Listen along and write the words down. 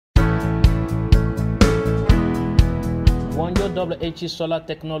Guangzhou WHC Solar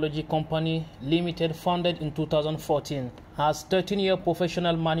Technology Company Limited, founded in 2014, has 13-year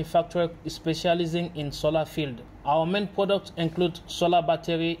professional manufacturer specializing in solar field. Our main products include solar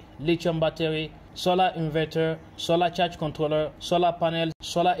battery, lithium battery, solar inverter, solar charge controller, solar panel,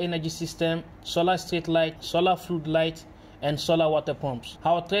 solar energy system, solar street light, solar floodlight, and solar water pumps.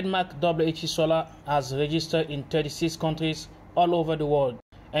 Our trademark WHC Solar has registered in 36 countries all over the world,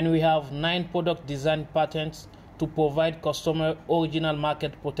 and we have 9 product design patents to provide customer original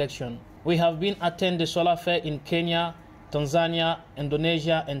market protection. We have been attend the solar fair in Kenya, Tanzania,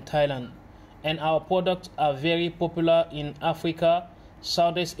 Indonesia, and Thailand, and our products are very popular in Africa,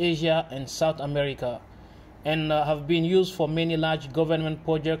 Southeast Asia, and South America, and have been used for many large government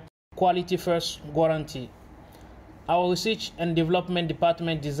projects. Quality first guarantee. Our research and development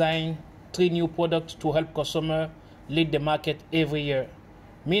department designed 3 new products to help customers lead the market every year.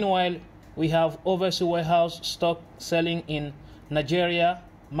 Meanwhile, we have overseas warehouse stock selling in Nigeria,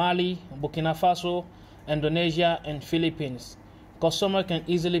 Mali, Burkina Faso, Indonesia, and Philippines. Customer can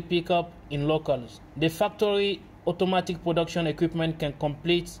easily pick up in locals. The factory automatic production equipment can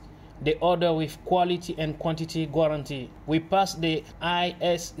complete the order with quality and quantity guarantee. We pass the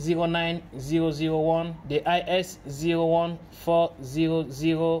IS 09001, the IS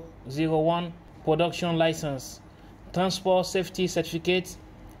 014001 production license, transport safety certificate,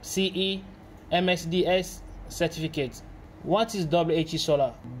 CE, MSDS certificate. What is WHC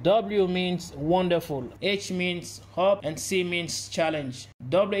Solar? W means wonderful, H means hope, and C means challenge.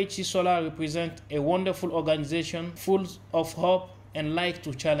 WHC Solar represents a wonderful organization full of hope and like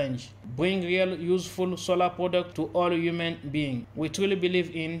to challenge. Bring real useful solar product to all human beings. We truly believe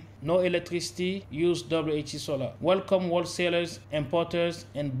in no electricity, use WHC Solar. Welcome wholesalers, importers,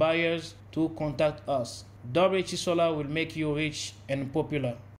 and buyers to contact us. WHC Solar will make you rich and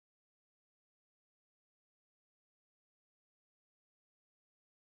popular.